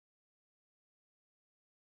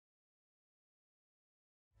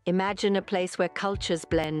Imagine a place where cultures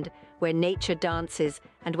blend, where nature dances,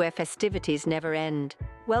 and where festivities never end.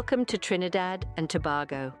 Welcome to Trinidad and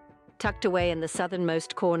Tobago. Tucked away in the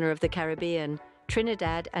southernmost corner of the Caribbean,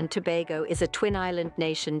 Trinidad and Tobago is a twin-island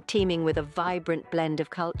nation teeming with a vibrant blend of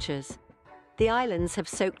cultures. The islands have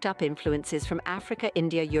soaked up influences from Africa,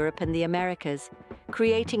 India, Europe, and the Americas,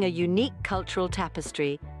 creating a unique cultural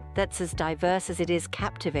tapestry that's as diverse as it is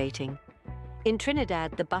captivating. In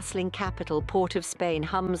Trinidad, the bustling capital, Port of Spain,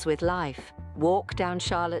 hums with life. Walk down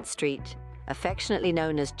Charlotte Street, affectionately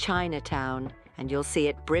known as Chinatown, and you'll see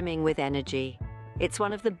it brimming with energy. It's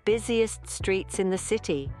one of the busiest streets in the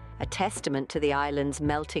city, a testament to the island's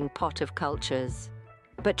melting pot of cultures.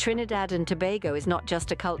 But Trinidad and Tobago is not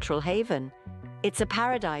just a cultural haven. It's a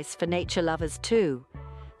paradise for nature lovers too.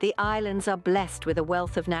 The islands are blessed with a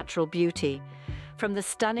wealth of natural beauty. From the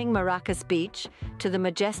stunning Maracas Beach to the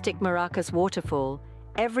majestic Maracas Waterfall,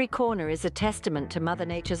 every corner is a testament to Mother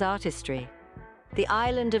Nature's artistry. The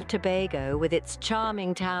island of Tobago, with its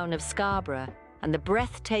charming town of Scarborough and the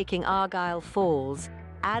breathtaking Argyle Falls,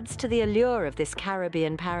 adds to the allure of this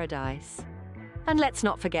Caribbean paradise. And let's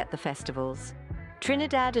not forget the festivals.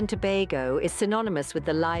 Trinidad and Tobago is synonymous with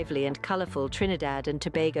the lively and colourful Trinidad and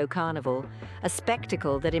Tobago Carnival, a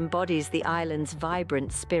spectacle that embodies the island's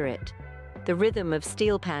vibrant spirit. The rhythm of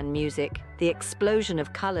steel pan music, the explosion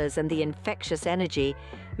of colours, and the infectious energy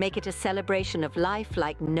make it a celebration of life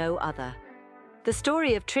like no other. The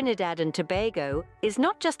story of Trinidad and Tobago is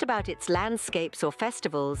not just about its landscapes or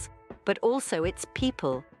festivals, but also its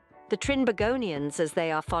people. The Trinbagonians, as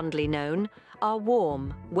they are fondly known, are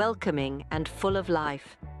warm, welcoming, and full of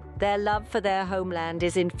life. Their love for their homeland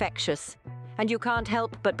is infectious, and you can't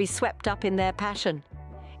help but be swept up in their passion.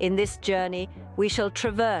 In this journey, we shall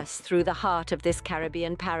traverse through the heart of this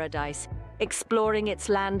Caribbean paradise, exploring its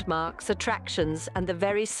landmarks, attractions, and the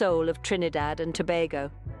very soul of Trinidad and Tobago.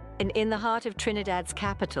 And in the heart of Trinidad's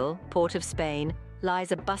capital, Port of Spain,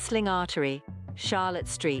 lies a bustling artery, Charlotte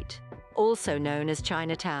Street, also known as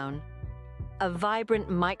Chinatown. A vibrant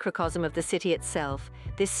microcosm of the city itself,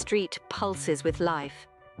 this street pulses with life,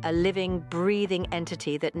 a living, breathing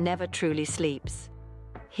entity that never truly sleeps.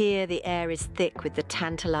 Here the air is thick with the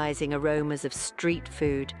tantalizing aromas of street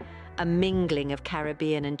food, a mingling of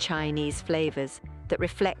Caribbean and Chinese flavors that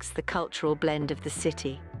reflects the cultural blend of the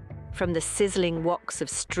city. From the sizzling woks of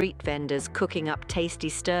street vendors cooking up tasty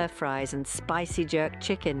stir-fries and spicy jerk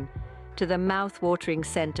chicken, to the mouth-watering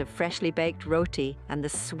scent of freshly baked roti and the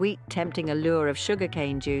sweet, tempting allure of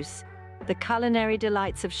sugarcane juice, the culinary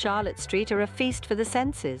delights of Charlotte Street are a feast for the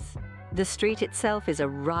senses. The street itself is a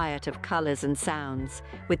riot of colors and sounds,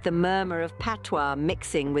 with the murmur of patois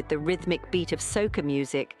mixing with the rhythmic beat of soca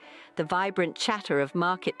music, the vibrant chatter of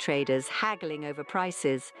market traders haggling over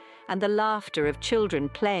prices, and the laughter of children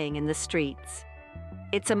playing in the streets.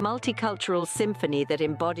 It's a multicultural symphony that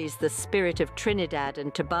embodies the spirit of Trinidad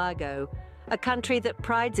and Tobago, a country that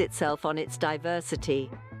prides itself on its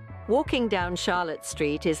diversity. Walking down Charlotte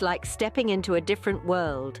Street is like stepping into a different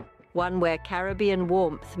world, one where Caribbean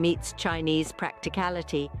warmth meets Chinese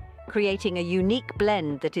practicality, creating a unique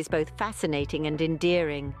blend that is both fascinating and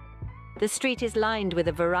endearing. The street is lined with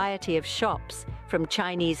a variety of shops, from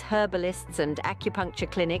Chinese herbalists and acupuncture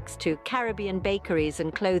clinics to Caribbean bakeries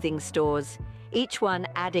and clothing stores, each one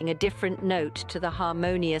adding a different note to the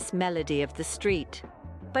harmonious melody of the street.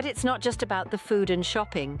 But it's not just about the food and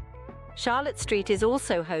shopping. Charlotte Street is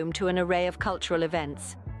also home to an array of cultural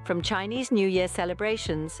events, from Chinese New Year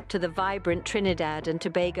celebrations to the vibrant Trinidad and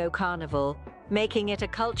Tobago Carnival, making it a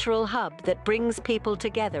cultural hub that brings people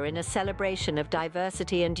together in a celebration of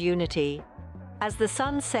diversity and unity. As the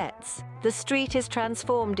sun sets, the street is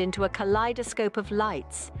transformed into a kaleidoscope of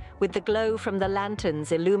lights, with the glow from the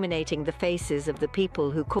lanterns illuminating the faces of the people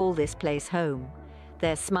who call this place home.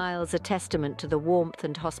 Their smiles a testament to the warmth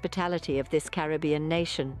and hospitality of this Caribbean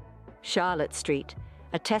nation. Charlotte Street,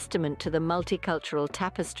 a testament to the multicultural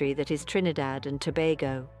tapestry that is Trinidad and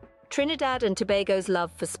Tobago. Trinidad and Tobago's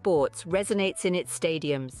love for sports resonates in its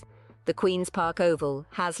stadiums: the Queen's Park Oval,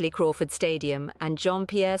 Hasley Crawford Stadium, and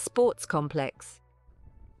Jean-Pierre Sports Complex.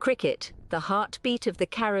 Cricket, the heartbeat of the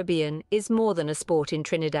Caribbean, is more than a sport in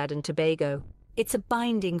Trinidad and Tobago. It's a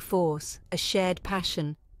binding force, a shared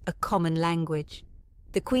passion, a common language.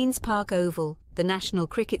 The Queen's Park Oval, the national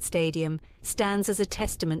cricket stadium, stands as a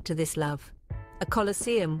testament to this love. A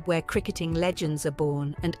coliseum where cricketing legends are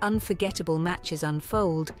born and unforgettable matches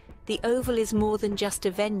unfold, the Oval is more than just a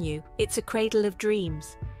venue, it's a cradle of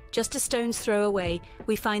dreams. Just a stone's throw away,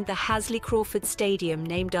 we find the Hasley Crawford Stadium,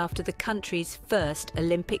 named after the country's first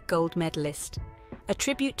Olympic gold medalist. A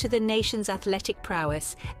tribute to the nation's athletic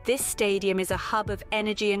prowess, this stadium is a hub of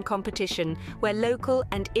energy and competition where local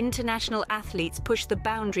and international athletes push the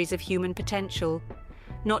boundaries of human potential.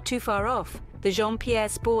 Not too far off, the Jean-Pierre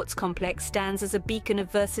Sports Complex stands as a beacon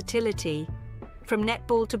of versatility. From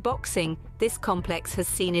netball to boxing, this complex has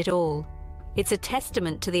seen it all. It's a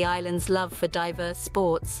testament to the island's love for diverse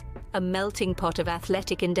sports, a melting pot of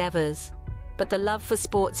athletic endeavours. But the love for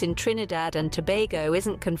sports in Trinidad and Tobago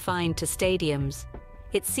isn't confined to stadiums.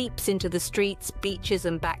 It seeps into the streets, beaches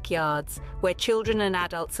and backyards, where children and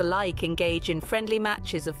adults alike engage in friendly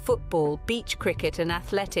matches of football, beach cricket and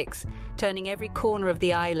athletics, turning every corner of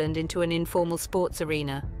the island into an informal sports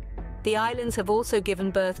arena. The islands have also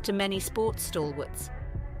given birth to many sports stalwarts.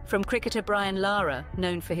 From cricketer Brian Lara,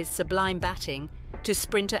 known for his sublime batting, to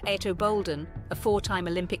sprinter Eto Bolden, a four-time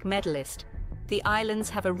Olympic medalist, the islands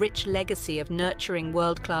have a rich legacy of nurturing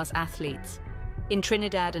world-class athletes. In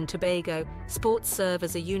Trinidad and Tobago, sports serve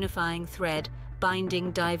as a unifying thread,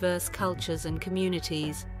 binding diverse cultures and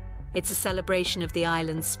communities. It's a celebration of the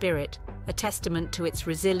island's spirit, a testament to its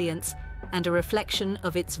resilience, and a reflection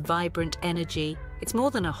of its vibrant energy. It's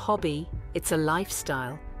more than a hobby, it's a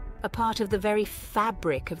lifestyle, a part of the very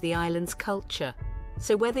fabric of the island's culture.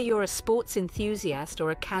 So whether you're a sports enthusiast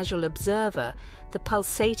or a casual observer, the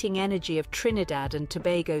pulsating energy of Trinidad and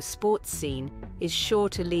Tobago's sports scene is sure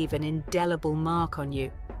to leave an indelible mark on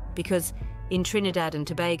you. Because in Trinidad and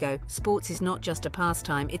Tobago, sports is not just a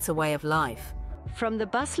pastime, it's a way of life. From the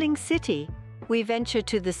bustling city, we venture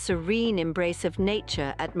to the serene embrace of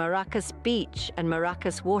nature at Maracas Beach and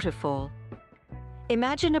Maracas Waterfall.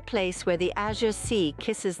 Imagine a place where the azure sea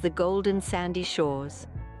kisses the golden sandy shores,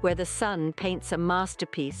 where the sun paints a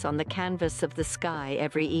masterpiece on the canvas of the sky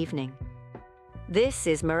every evening. This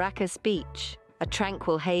is Maracas Beach, a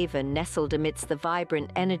tranquil haven nestled amidst the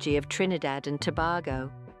vibrant energy of Trinidad and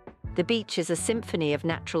Tobago. The beach is a symphony of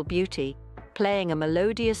natural beauty, playing a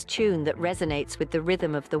melodious tune that resonates with the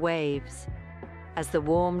rhythm of the waves. As the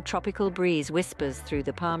warm tropical breeze whispers through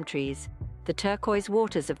the palm trees, the turquoise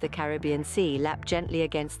waters of the Caribbean Sea lap gently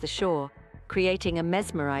against the shore, creating a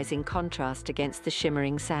mesmerizing contrast against the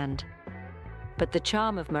shimmering sand. But the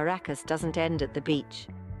charm of Maracas doesn't end at the beach.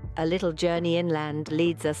 A little journey inland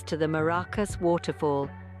leads us to the Maracas Waterfall,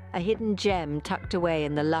 a hidden gem tucked away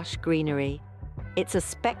in the lush greenery. It's a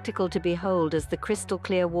spectacle to behold as the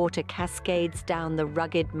crystal-clear water cascades down the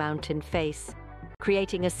rugged mountain face,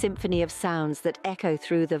 creating a symphony of sounds that echo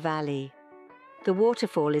through the valley. The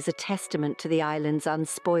waterfall is a testament to the island's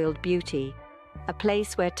unspoiled beauty, a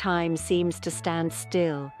place where time seems to stand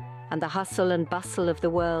still and the hustle and bustle of the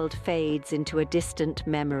world fades into a distant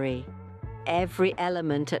memory. Every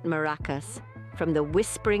element at Maracas, from the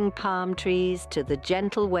whispering palm trees to the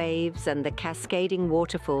gentle waves and the cascading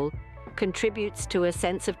waterfall, contributes to a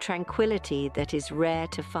sense of tranquility that is rare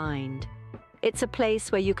to find. It's a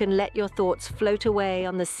place where you can let your thoughts float away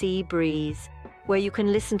on the sea breeze, where you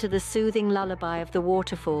can listen to the soothing lullaby of the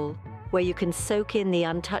waterfall, where you can soak in the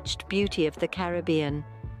untouched beauty of the Caribbean.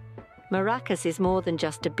 Maracas is more than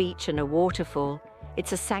just a beach and a waterfall.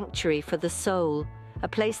 It's a sanctuary for the soul, a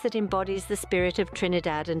place that embodies the spirit of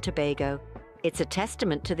Trinidad and Tobago. It's a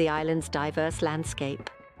testament to the island's diverse landscape,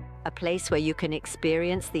 a place where you can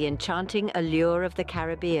experience the enchanting allure of the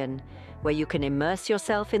Caribbean, where you can immerse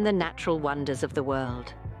yourself in the natural wonders of the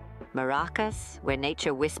world. Maracas, where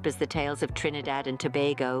nature whispers the tales of Trinidad and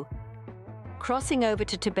Tobago. Crossing over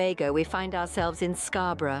to Tobago, we find ourselves in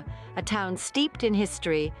Scarborough, a town steeped in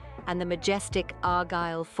history and the majestic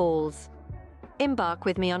Argyle Falls. Embark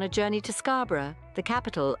with me on a journey to Scarborough, the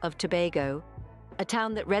capital of Tobago. A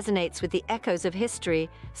town that resonates with the echoes of history,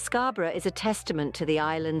 Scarborough is a testament to the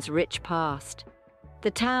island's rich past.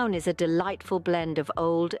 The town is a delightful blend of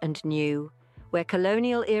old and new, where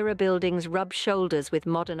colonial-era buildings rub shoulders with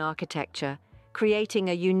modern architecture, creating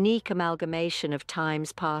a unique amalgamation of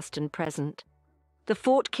times past and present. The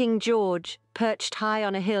Fort King George, perched high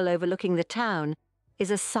on a hill overlooking the town, is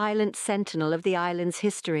a silent sentinel of the island's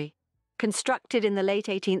history. Constructed in the late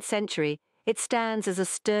 18th century, it stands as a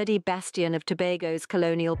sturdy bastion of Tobago's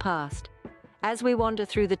colonial past. As we wander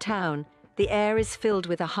through the town, the air is filled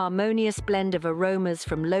with a harmonious blend of aromas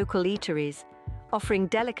from local eateries, offering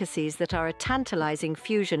delicacies that are a tantalizing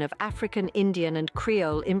fusion of African, Indian, and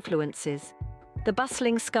Creole influences. The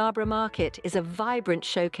bustling Scarborough Market is a vibrant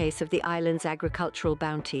showcase of the island's agricultural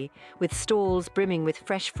bounty, with stalls brimming with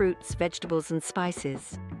fresh fruits, vegetables, and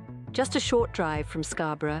spices. Just a short drive from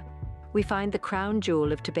Scarborough, we find the crown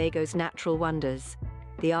jewel of Tobago's natural wonders,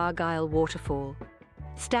 the Argyle Waterfall.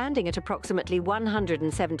 Standing at approximately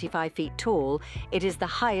 175 feet tall, it is the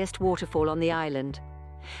highest waterfall on the island.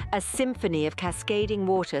 A symphony of cascading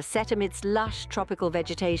water set amidst lush tropical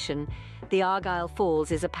vegetation, the Argyle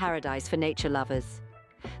Falls is a paradise for nature lovers.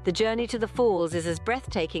 The journey to the falls is as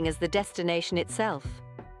breathtaking as the destination itself.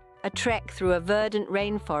 A trek through a verdant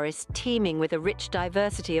rainforest teeming with a rich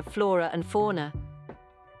diversity of flora and fauna.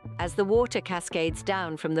 As the water cascades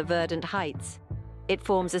down from the verdant heights, it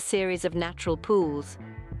forms a series of natural pools,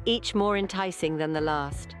 each more enticing than the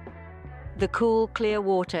last. The cool, clear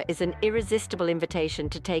water is an irresistible invitation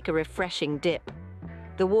to take a refreshing dip.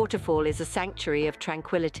 The waterfall is a sanctuary of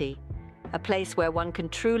tranquility, a place where one can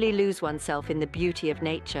truly lose oneself in the beauty of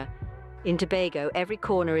nature. In Tobago, every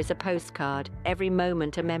corner is a postcard, every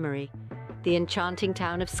moment a memory. The enchanting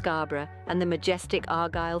town of Scarborough and the majestic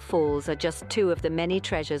Argyle Falls are just two of the many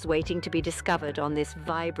treasures waiting to be discovered on this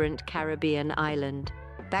vibrant Caribbean island.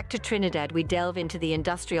 Back to Trinidad, we delve into the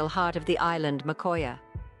industrial heart of the island, Mocoya.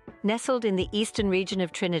 Nestled in the eastern region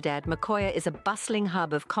of Trinidad, Mocoya is a bustling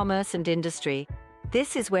hub of commerce and industry.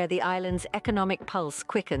 This is where the island's economic pulse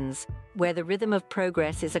quickens, where the rhythm of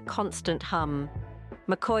progress is a constant hum.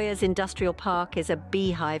 Mocoya's industrial park is a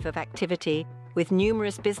beehive of activity, with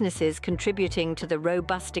numerous businesses contributing to the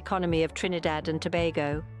robust economy of Trinidad and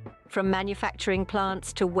Tobago. From manufacturing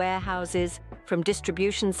plants to warehouses, from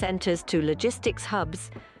distribution centers to logistics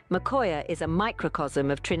hubs, Mocoya is a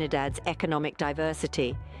microcosm of Trinidad's economic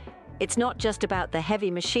diversity. It's not just about the heavy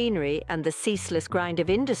machinery and the ceaseless grind of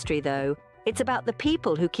industry, though. It's about the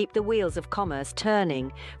people who keep the wheels of commerce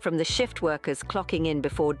turning, from the shift workers clocking in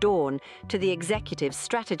before dawn to the executives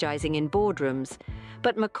strategizing in boardrooms.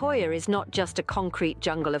 But Mocoya is not just a concrete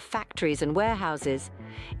jungle of factories and warehouses.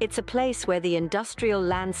 It's a place where the industrial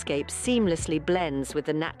landscape seamlessly blends with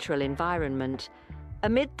the natural environment.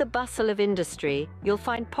 Amid the bustle of industry, you'll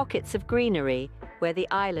find pockets of greenery, where the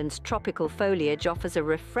island's tropical foliage offers a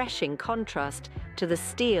refreshing contrast to the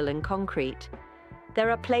steel and concrete. There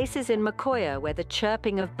are places in Mocoya where the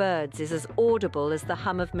chirping of birds is as audible as the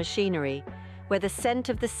hum of machinery, where the scent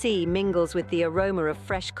of the sea mingles with the aroma of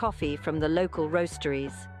fresh coffee from the local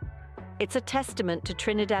roasteries. It's a testament to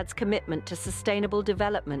Trinidad's commitment to sustainable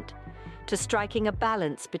development, to striking a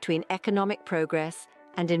balance between economic progress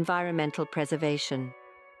and environmental preservation.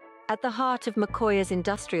 At the heart of Mocoya's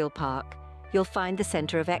industrial park, you'll find the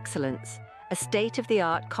Center of Excellence, a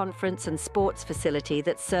state-of-the-art conference and sports facility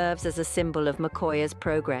that serves as a symbol of Mocoya's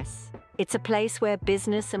progress. It's a place where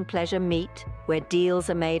business and pleasure meet, where deals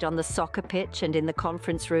are made on the soccer pitch and in the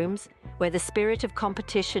conference rooms, where the spirit of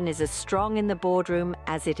competition is as strong in the boardroom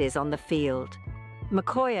as it is on the field.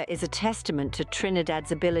 Mocoya is a testament to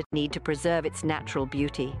Trinidad's ability to preserve its natural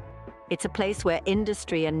beauty. It's a place where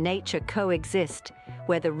industry and nature coexist,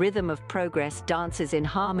 where the rhythm of progress dances in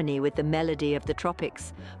harmony with the melody of the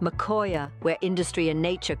tropics. Mocoya, where industry and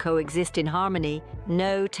nature coexist in harmony.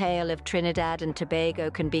 No tale of Trinidad and Tobago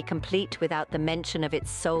can be complete without the mention of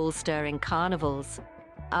its soul-stirring carnivals.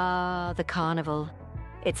 Ah, the carnival.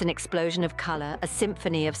 It's an explosion of color, a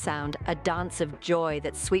symphony of sound, a dance of joy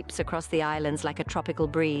that sweeps across the islands like a tropical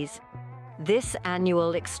breeze. This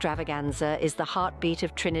annual extravaganza is the heartbeat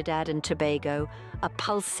of Trinidad and Tobago, a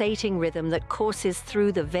pulsating rhythm that courses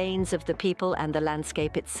through the veins of the people and the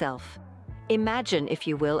landscape itself. Imagine, if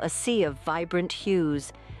you will, a sea of vibrant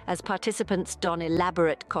hues, as participants don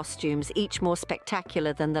elaborate costumes, each more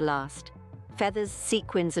spectacular than the last. Feathers,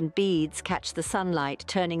 sequins, and beads catch the sunlight,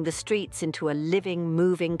 turning the streets into a living,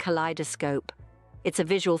 moving kaleidoscope. It's a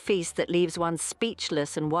visual feast that leaves one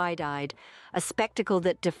speechless and wide-eyed, a spectacle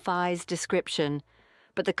that defies description.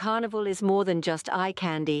 But the carnival is more than just eye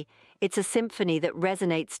candy. It's a symphony that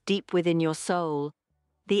resonates deep within your soul.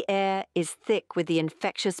 The air is thick with the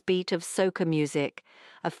infectious beat of soca music,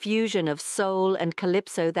 a fusion of soul and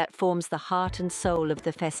calypso that forms the heart and soul of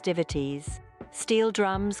the festivities. Steel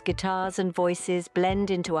drums, guitars, and voices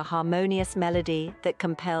blend into a harmonious melody that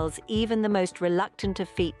compels even the most reluctant of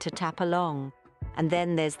feet to tap along. And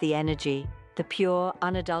then there's the energy, the pure,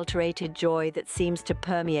 unadulterated joy that seems to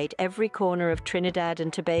permeate every corner of Trinidad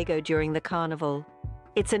and Tobago during the carnival.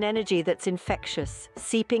 It's an energy that's infectious,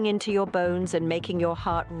 seeping into your bones and making your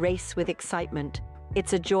heart race with excitement.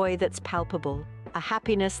 It's a joy that's palpable, a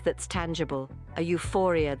happiness that's tangible, a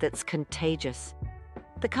euphoria that's contagious.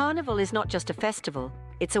 The carnival is not just a festival,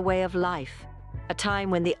 it's a way of life, a time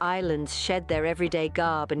when the islands shed their everyday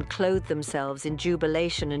garb and clothe themselves in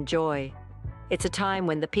jubilation and joy. It's a time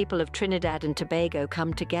when the people of Trinidad and Tobago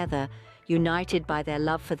come together, united by their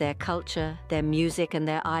love for their culture, their music, and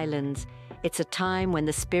their islands. It's a time when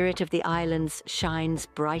the spirit of the islands shines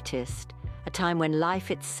brightest, a time when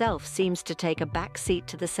life itself seems to take a back seat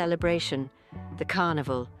to the celebration. The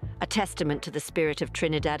carnival, a testament to the spirit of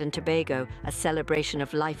Trinidad and Tobago, a celebration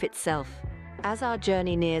of life itself. As our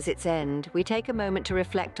journey nears its end, we take a moment to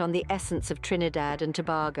reflect on the essence of Trinidad and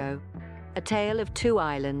Tobago, a tale of two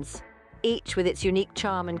islands, each with its unique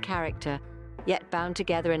charm and character, yet bound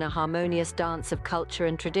together in a harmonious dance of culture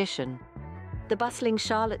and tradition. The bustling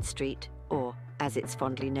Charlotte Street, or as it's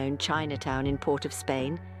fondly known, Chinatown in Port of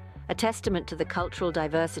Spain, a testament to the cultural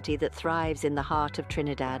diversity that thrives in the heart of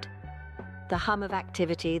Trinidad. The hum of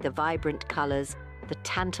activity, the vibrant colors, the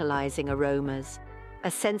tantalizing aromas, a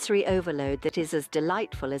sensory overload that is as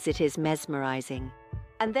delightful as it is mesmerizing.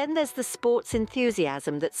 And then there's the sports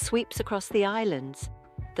enthusiasm that sweeps across the islands.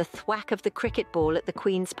 The thwack of the cricket ball at the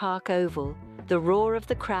Queen's Park Oval, the roar of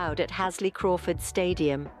the crowd at Hasley Crawford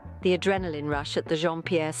Stadium, the adrenaline rush at the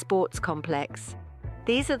Jean-Pierre Sports Complex.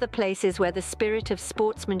 These are the places where the spirit of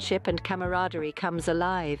sportsmanship and camaraderie comes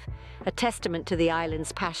alive, a testament to the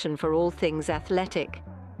island's passion for all things athletic.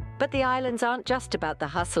 But the islands aren't just about the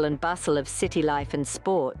hustle and bustle of city life and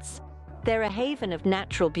sports. They're a haven of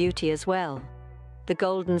natural beauty as well. The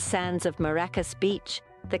golden sands of Maracas Beach,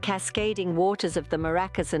 the cascading waters of the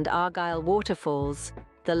Maracas and Argyle waterfalls,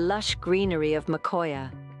 the lush greenery of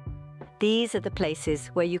Macoya. These are the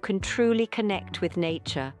places where you can truly connect with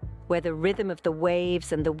nature, where the rhythm of the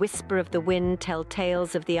waves and the whisper of the wind tell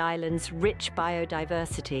tales of the island's rich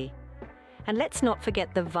biodiversity. And let's not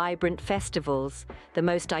forget the vibrant festivals, the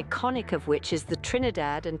most iconic of which is the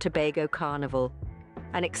Trinidad and Tobago Carnival.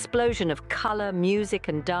 An explosion of color, music,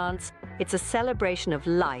 and dance, it's a celebration of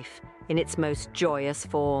life in its most joyous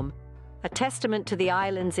form. A testament to the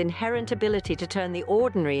island's inherent ability to turn the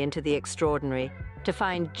ordinary into the extraordinary, to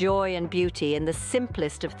find joy and beauty in the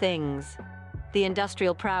simplest of things. The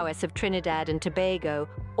industrial prowess of Trinidad and Tobago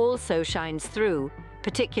also shines through,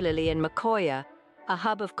 particularly in Macoya, a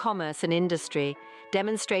hub of commerce and industry,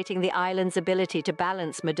 demonstrating the island's ability to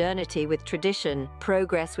balance modernity with tradition,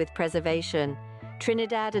 progress with preservation.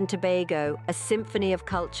 Trinidad and Tobago, a symphony of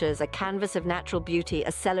cultures, a canvas of natural beauty,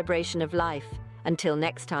 a celebration of life. Until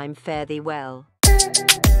next time, fare thee well.